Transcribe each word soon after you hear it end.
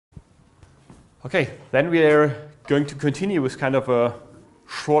Okay, then we are going to continue with kind of a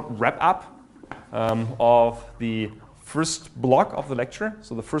short wrap-up of the first block of the lecture.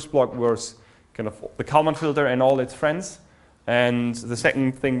 So the first block was kind of the Kalman filter and all its friends. And the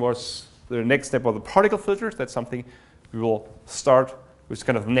second thing was the next step of the particle filters. That's something we will start with.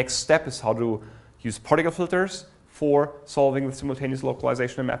 Kind of the next step is how to use particle filters for solving the simultaneous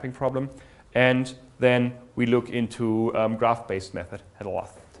localization and mapping problem. And then we look into graph-based method at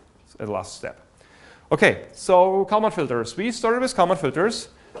the last step. Okay, so Kalman filters. We started with Kalman filters,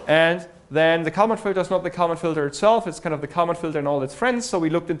 and then the Kalman filter is not the Kalman filter itself. It's kind of the Kalman filter and all its friends. So we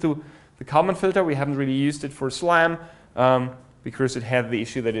looked into the Kalman filter. We haven't really used it for SLAM because it had the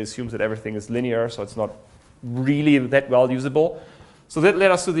issue that it assumes that everything is linear, so it's not really that well usable. So that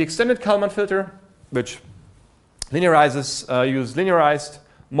led us to the extended Kalman filter, which linearizes, uses linearized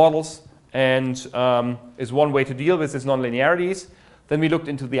models, and is one way to deal with its nonlinearities. Then we looked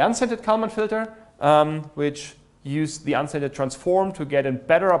into the uncentered Kalman filter, which used the uncentered transform to get a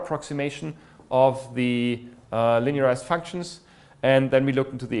better approximation of the linearized functions. And then we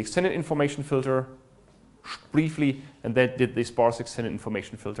looked into the extended information filter briefly, and then did the sparse extended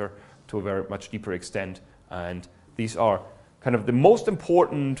information filter to a very much deeper extent. And these are kind of the most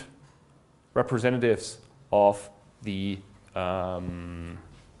important representatives of the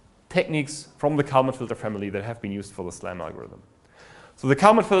techniques from the Kalman filter family that have been used for the SLAM algorithm. So the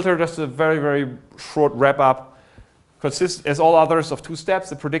Kalman filter, just a very, very short wrap-up, consists, as all others, of two steps,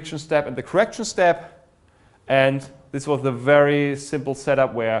 the prediction step and the correction step. And this was the very simple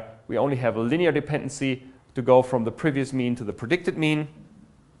setup where we only have a linear dependency to go from the previous mean to the predicted mean,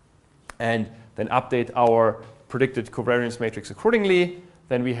 and then update our predicted covariance matrix accordingly.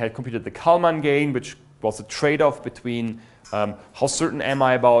 Then we had computed the Kalman gain, which was a trade-off between how certain am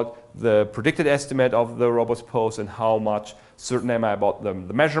I about the predicted estimate of the robot's pose and how much certain am I about the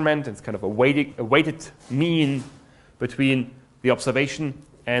measurement. It's kind of a weighted mean between the observation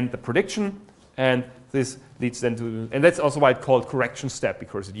and the prediction. And this leads then to, and that's also why it's called correction step,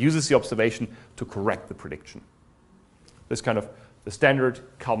 because it uses the observation to correct the prediction. This kind of the standard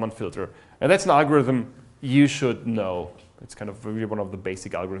Kalman filter. And that's an algorithm you should know. It's kind of really one of the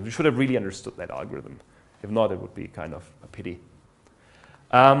basic algorithms. You should have really understood that algorithm. If not, it would be kind of a pity.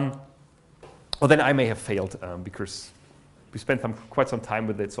 Well, then I may have failed because we spent quite some time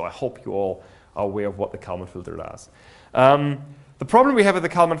with it, so I hope you all are aware of what the Kalman filter does. The problem we have with the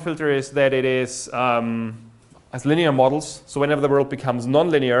Kalman filter is that it is as linear models, so whenever the world becomes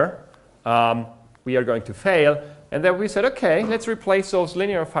nonlinear, we are going to fail. And then we said, okay, let's replace those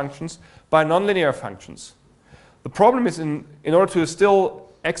linear functions by nonlinear functions. The problem is in order to still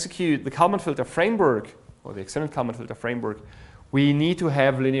execute the Kalman filter framework, or the extended Kalman filter framework, we need to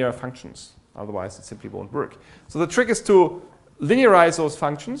have linear functions. Otherwise, it simply won't work. So the trick is to linearize those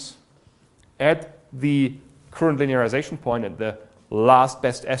functions at the current linearization point, at the last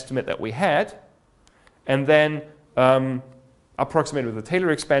best estimate that we had, and then approximate with the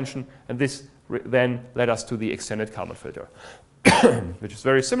Taylor expansion, and this then led us to the extended Kalman filter, which is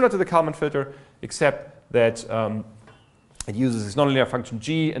very similar to the Kalman filter, except that it uses this nonlinear function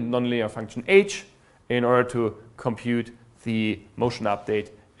g and nonlinear function h in order to compute the motion update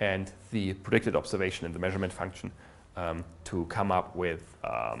and the predicted observation and the measurement function to come up with,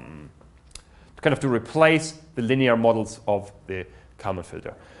 kind of to replace the linear models of the Kalman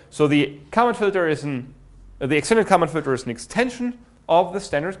filter. So the Kalman filter is the extended Kalman filter is an extension of the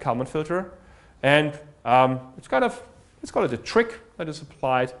standard Kalman filter, and let's call it a trick that is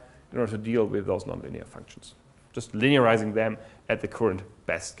applied in order to deal with those nonlinear functions, just linearizing them at the current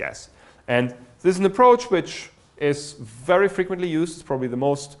best guess. And this is an approach which is very frequently used. It's probably the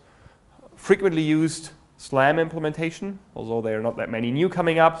most frequently used SLAM implementation, although there are not that many new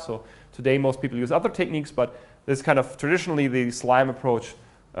coming up. So today most people use other techniques, but this is kind of traditionally the SLAM approach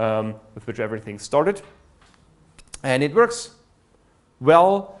with which everything started. And it works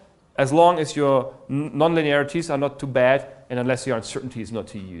well as long as your nonlinearities are not too bad and unless your uncertainty is not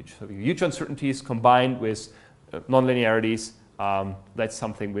too huge. So huge uncertainties combined with nonlinearities, that's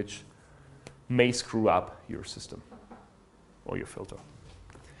something which may screw up your system or your filter.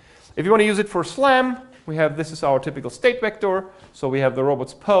 If you want to use it for SLAM, we have, this is our typical state vector. So we have the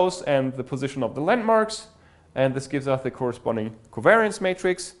robot's pose and the position of the landmarks. And this gives us the corresponding covariance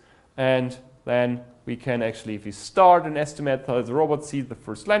matrix. And then we can actually, if we start an estimate, the robot sees the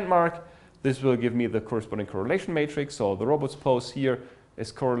first landmark, this will give me the corresponding correlation matrix. So the robot's pose here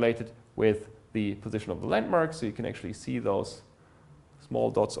is correlated with the position of the landmark. So you can actually see those small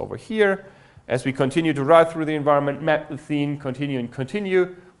dots over here. As we continue to ride through the environment, map the theme,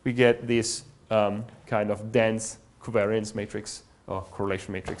 continue, we get this kind of dense covariance matrix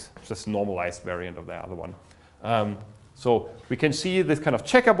correlation matrix, just a normalized variant of the other one. So we can see this kind of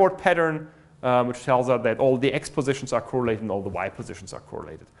checkerboard pattern, which tells us that all the x positions are correlated and all the y positions are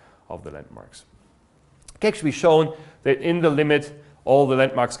correlated of the landmarks. It can actually be shown that in the limit, all the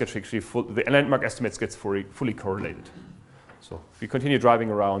landmarks get actually the landmark estimates gets fully correlated. So if we continue driving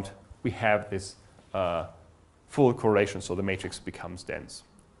around, we have this full correlation, so the matrix becomes dense.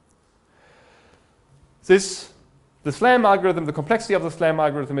 The SLAM algorithm, the complexity of the SLAM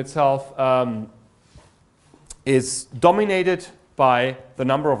algorithm itself is dominated by the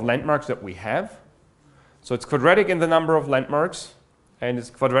number of landmarks that we have. So it's quadratic in the number of landmarks, and it's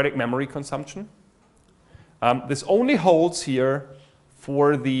quadratic memory consumption. This only holds here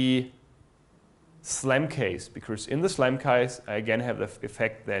for the SLAM case, because in the SLAM case, I again have the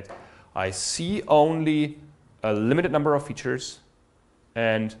effect that I see only a limited number of features,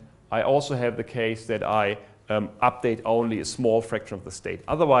 and I also have the case that I update only a small fraction of the state.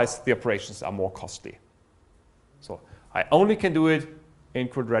 Otherwise, the operations are more costly. So I only can do it in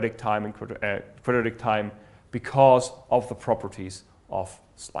quadratic time because of the properties of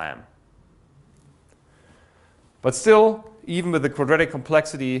SLAM. But still, even with the quadratic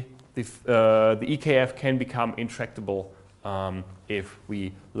complexity, the EKF can become intractable if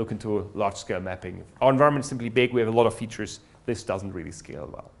we look into large-scale mapping. If our environment is simply big, we have a lot of features, this doesn't really scale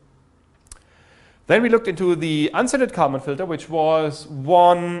well. Then we looked into the uncentered Kalman filter, which was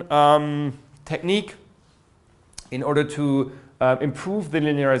one technique in order to improve the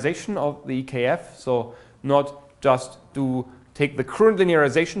linearization of the EKF. So not just to take the current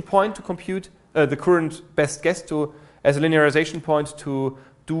linearization point to compute the current best guess as a linearization point to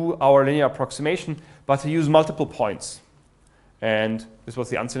do our linear approximation, but to use multiple points. And this was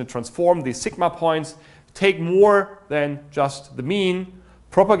the uncentered transform. These sigma points take more than just the mean,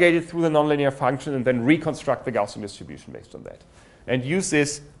 propagate it through the nonlinear function, and then reconstruct the Gaussian distribution based on that. And use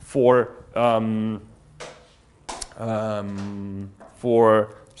this for the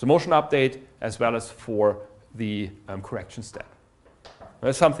motion update as well as for the correction step.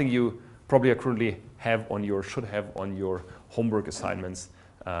 That's something you probably currently should have on your homework assignments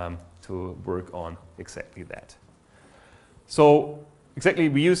to work on exactly that. So exactly,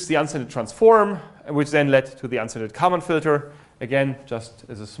 we used the uncentered transform, which then led to the uncentered Kalman filter. Again, just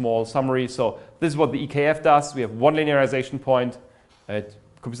as a small summary. So this is what the EKF does. We have one linearization point. It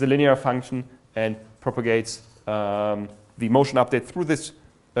computes the linear function and propagates the motion update through this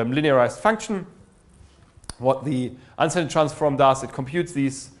linearized function. What the uncentered transform does, it computes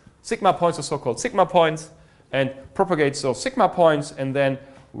these sigma points, or so-called sigma points, and propagates those sigma points, and then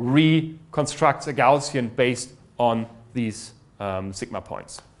reconstructs a Gaussian based on these sigma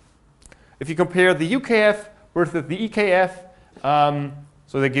points. If you compare the UKF versus the EKF,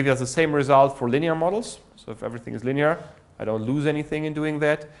 so they give us the same result for linear models. So if everything is linear, I don't lose anything in doing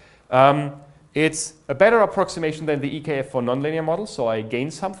that. It's a better approximation than the EKF for nonlinear models, so I gain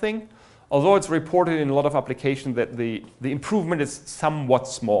something. Although it's reported in a lot of applications that the improvement is somewhat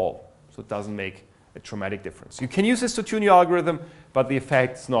small, so it doesn't make a dramatic difference. You can use this to tune your algorithm, but the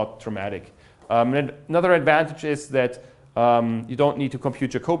effect's not dramatic. And another advantage is that you don't need to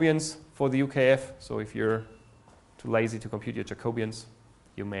compute Jacobians for the UKF. So if you're too lazy to compute your Jacobians,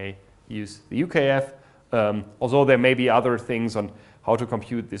 you may use the UKF. Although there may be other things on how to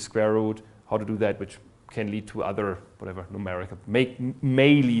compute the square root, how to do that, which can lead to other, numerical, may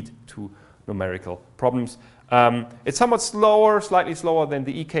lead to numerical problems. It's somewhat slower, slightly slower than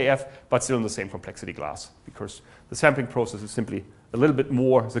the EKF, but still in the same complexity class, because the sampling process is simply a little bit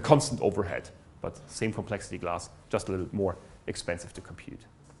more, the constant overhead, but same complexity class, just a little bit more expensive to compute.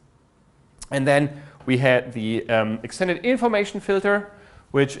 And then we had the extended information filter,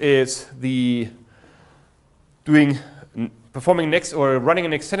 which is performing running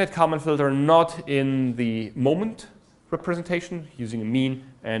an extended Kalman filter not in the moment representation using a mean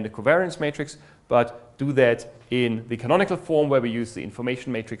and a covariance matrix, but do that in the canonical form where we use the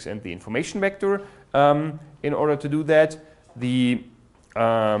information matrix and the information vector in order to do that. The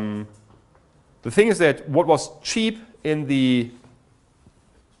thing is that what was cheap in the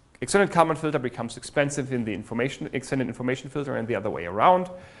extended Kalman filter becomes expensive in the extended information filter, and the other way around.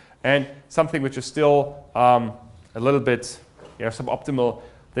 And something which is still a little bit suboptimal,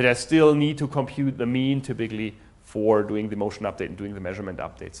 that I still need to compute the mean typically for doing the motion update and doing the measurement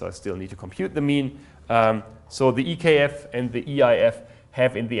update. So I still need to compute the mean. So the EKF and the EIF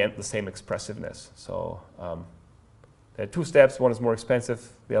have in the end the same expressiveness. So there are two steps. One is more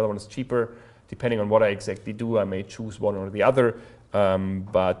expensive, the other one is cheaper. Depending on what I exactly do, I may choose one or the other.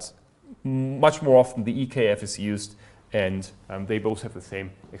 But much more often the EKF is used, and they both have the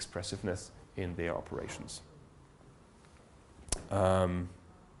same expressiveness in their operations.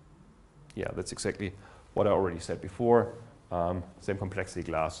 Yeah, that's exactly what I already said before. Same complexity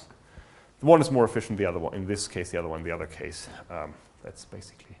glass. The one is more efficient, the other one, in this case, the other one, in the other case. That's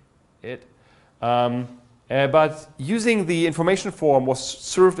basically it. But using the information form was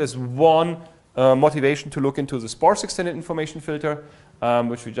served as one motivation to look into the sparse extended information filter,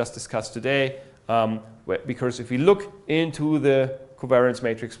 which we just discussed today. Because if we look into the covariance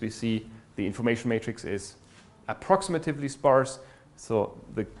matrix, we see the information matrix is approximatively sparse. So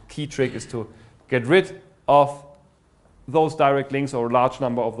the key trick is to get rid of those direct links or a large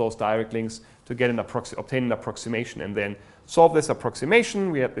number of those direct links to get obtain an approximation and then solve this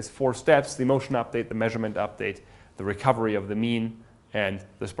approximation. We have these 4 steps: the motion update, the measurement update, the recovery of the mean, and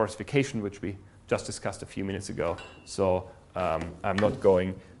the sparsification, which we just discussed a few minutes ago. So I'm not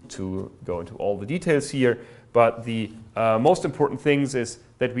going to go into all the details here, but the most important things is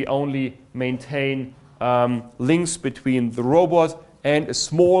that we only maintain links between the robot and a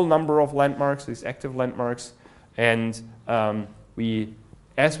small number of landmarks, these active landmarks, and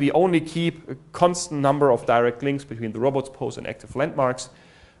as we only keep a constant number of direct links between the robot's pose and active landmarks,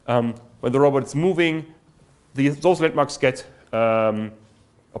 when the robot is moving, those landmarks get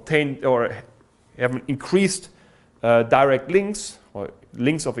obtained or have an increased direct links or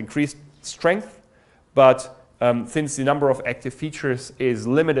links of increased strength, but since the number of active features is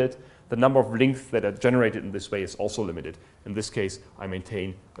limited, the number of links that are generated in this way is also limited. In this case, I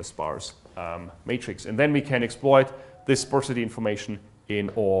maintain a sparse matrix. And then we can exploit this sparsity information in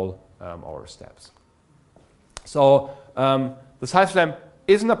all our steps. So the size lamp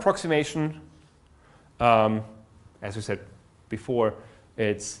is an approximation. As we said before,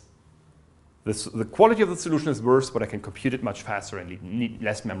 the quality of the solution is worse, but I can compute it much faster and need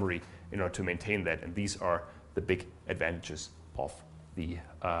less memory in order to maintain that. And these are the big advantages of the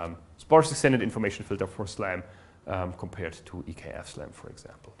sparse extended information filter for SLAM compared to EKF SLAM, for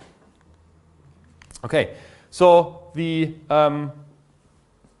example. Okay, so the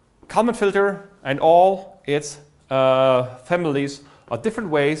Kalman filter and all its families are different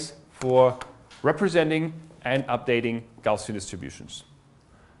ways for representing and updating Gaussian distributions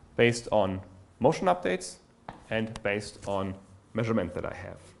based on motion updates and based on measurement that I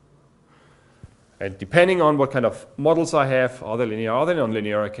have. And depending on what kind of models I have, are they linear, are they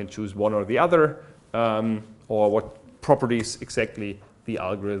nonlinear, I can choose one or the other, or what properties exactly the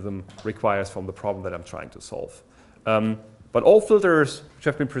algorithm requires from the problem that I'm trying to solve. But all filters which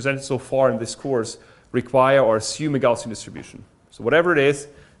have been presented so far in this course require or assume a Gaussian distribution. So whatever it is,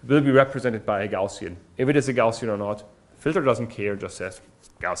 it will be represented by a Gaussian. If it is a Gaussian or not, the filter doesn't care, just says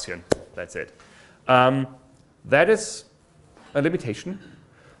Gaussian, that's it. That is a limitation.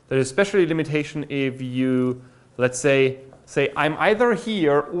 There is especially a limitation if you, let's say I'm either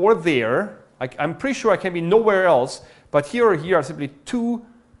here or there. I'm pretty sure I can be nowhere else, but here or here are simply 2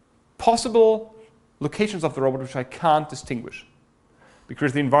 possible locations of the robot which I can't distinguish.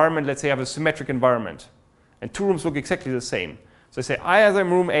 Because the environment, let's say I have a symmetric environment, and 2 rooms look exactly the same. So I say I either in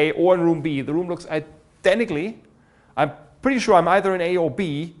room A or in room B. The room looks identically. I'm pretty sure I'm either in A or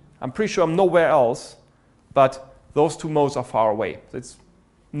B. I'm pretty sure I'm nowhere else, but those 2 modes are far away. So it's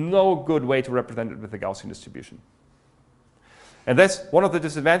no good way to represent it with a Gaussian distribution. And that's one of the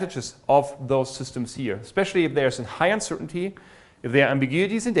disadvantages of those systems here, especially if there's a high uncertainty, if there are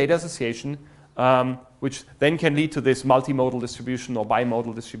ambiguities in data association, which then can lead to this multimodal distribution or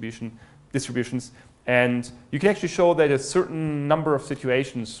bimodal distributions. And you can actually show that a certain number of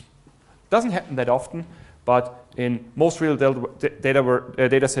situations doesn't happen that often, but in most real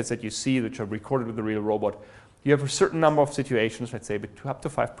data sets that you see, which are recorded with the real robot, you have a certain number of situations, let's say up to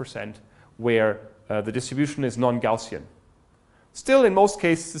 5%, where the distribution is non-Gaussian. Still, in most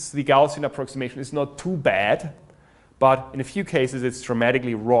cases, the Gaussian approximation is not too bad, but in a few cases, it's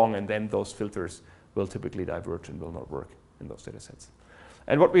dramatically wrong, and then those filters will typically diverge and will not work in those data sets.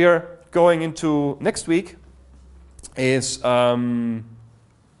 And what we are going into next week is particle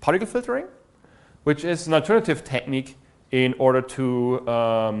filtering, which is an alternative technique in order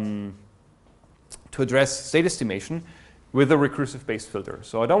to address state estimation with a recursive-based filter.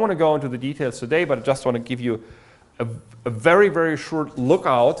 So I don't want to go into the details today, but I just want to give you a very, very short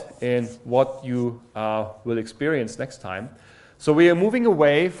lookout in what you will experience next time. So we are moving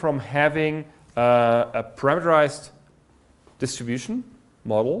away from having a parameterized distribution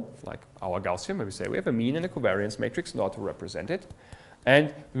model, like our Gaussian, where we say we have a mean and a covariance matrix in order to represent it.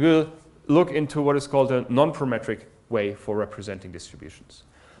 And we'll look into what is called a non-parametric way for representing distributions.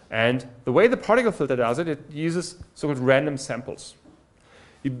 And the way the particle filter does it, it uses so-called random samples.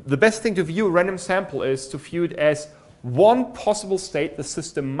 The best thing to view a random sample is to view it as one possible state the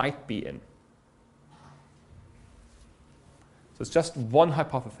system might be in. So it's just one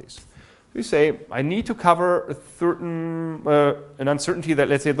hypothesis. We say, I need to cover a certain, an uncertainty that,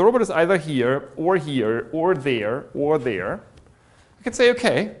 let's say, the robot is either here, or there, or there. I can say,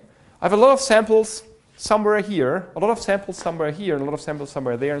 okay, I have a lot of samples somewhere here, a lot of samples somewhere here, and a lot of samples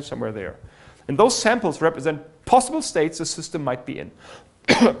somewhere there, and somewhere there. And those samples represent possible states the system might be in.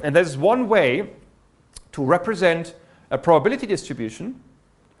 And there's one way to represent a probability distribution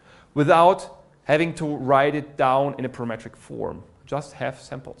without having to write it down in a parametric form. Just have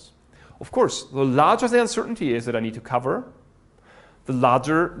samples. Of course, the larger the uncertainty is that I need to cover, the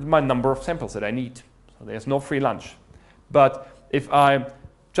larger my number of samples that I need. So there's no free lunch. But if I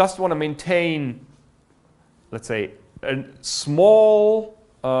just want to maintain, let's say, a small,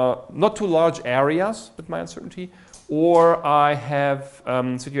 not too large areas with my uncertainty, or I have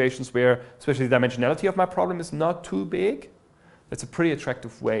situations where especially the dimensionality of my problem is not too big, that's a pretty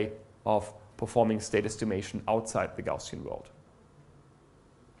attractive way of performing state estimation outside the Gaussian world.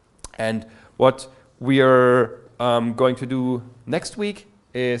 And what we are going to do next week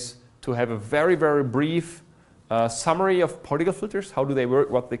is to have a very, very brief summary of particle filters. How do they work?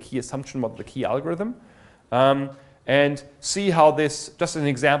 What the key assumption? What the key algorithm? And see how this, just an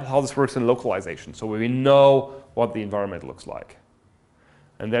example, how this works in localization. So we know what the environment looks like.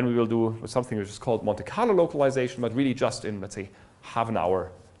 And then we will do something which is called Monte Carlo localization, but really just in, let's say, half an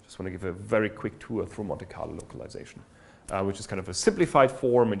hour. Just want to give a very quick tour through Monte Carlo localization, which is kind of a simplified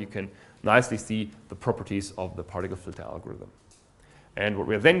form, and you can nicely see the properties of the particle filter algorithm. And what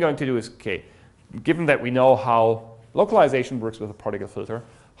we're then going to do is, okay, given that we know how localization works with a particle filter,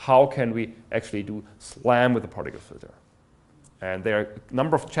 how can we actually do SLAM with a particle filter? And there are a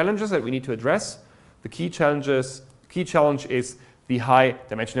number of challenges that we need to address. The key challenge is the high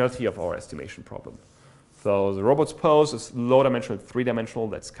dimensionality of our estimation problem. So the robot's pose is low dimensional, 3-dimensional,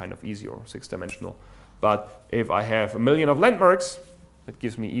 that's kind of easy, or 6-dimensional. But if I have 1 million of landmarks, that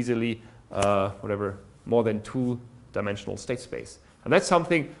gives me easily, more than 2-dimensional state space. And that's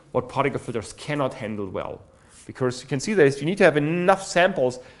something what particle filters cannot handle well. Because you can see that you need to have enough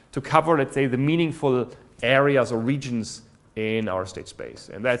samples to cover, let's say, the meaningful areas or regions in our state space.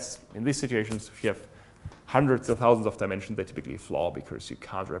 And that's, in these situations, if you have hundreds of thousands of dimensions, they typically flaw because you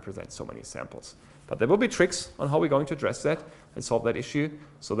can't represent so many samples. But there will be tricks on how we're going to address that and solve that issue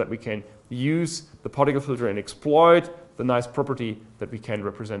so that we can use the particle filter and exploit the nice property that we can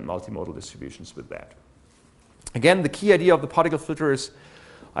represent multimodal distributions with that. Again, the key idea of the particle filter is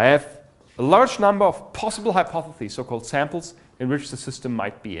I have a large number of possible hypotheses, so-called samples, in which the system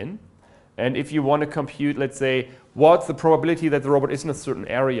might be in. And if you want to compute, let's say, what's the probability that the robot is in a certain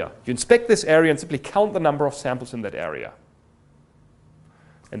area, you inspect this area and simply count the number of samples in that area.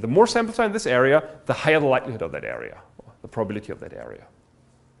 And the more samples are in this area, the higher the likelihood of that area, or the probability of that area.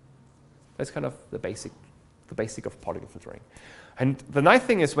 That's kind of the basic of particle filtering. And the nice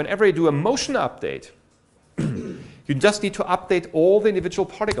thing is, whenever you do a motion update, you just need to update all the individual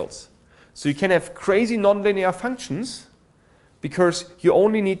particles. So you can have crazy nonlinear functions because you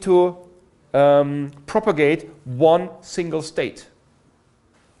only need to propagate one single state.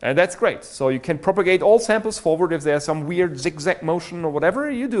 And that's great. So you can propagate all samples forward if there's some weird zigzag motion or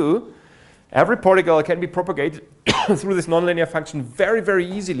whatever you do. Every particle can be propagated through this nonlinear function very, very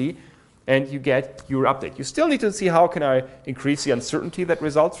easily, and you get your update. You still need to see how can I increase the uncertainty that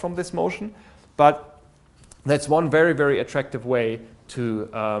results from this motion, but that's one very, very attractive way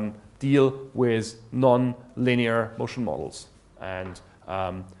to deal with non-linear motion models. And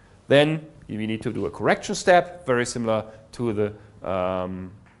then you need to do a correction step, very similar to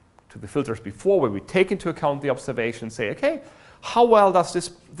the filters before, where we take into account the observation and say, okay, how well does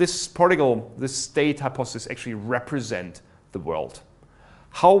this particle, this state hypothesis actually represent the world?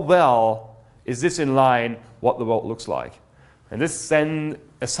 How well is this in line what the world looks like? And this then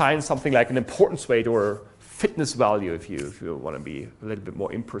assigns something like an importance weight or fitness value, if you want to be a little bit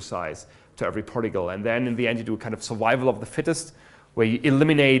more imprecise, to every particle. And then in the end, you do a kind of survival of the fittest, where you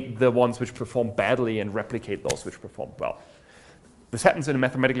eliminate the ones which perform badly and replicate those which perform well. This happens in a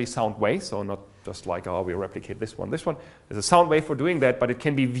mathematically sound way, so not just like, oh, we replicate this one. This one is a sound way for doing that, but it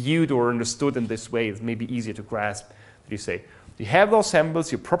can be viewed or understood in this way. It's maybe easier to grasp. You say, you have those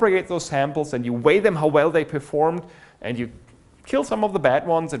samples, you propagate those samples, and you weigh them how well they performed, and you kill some of the bad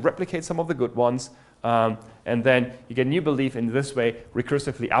ones and replicate some of the good ones. And then you get a new belief. In this way,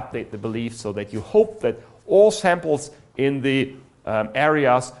 recursively update the belief so that you hope that all samples in the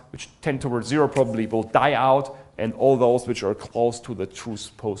areas which tend towards zero probably will die out, and all those which are close to the true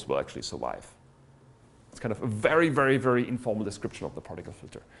pose will actually survive. It's kind of a very, very, very informal description of the particle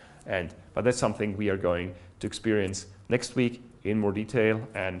filter. But that's something we are going to experience next week in more detail.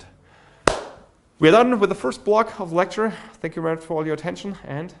 And We're done with the first block of the lecture. Thank you very much for all your attention,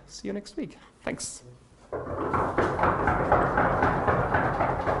 and see you next week. Thanks.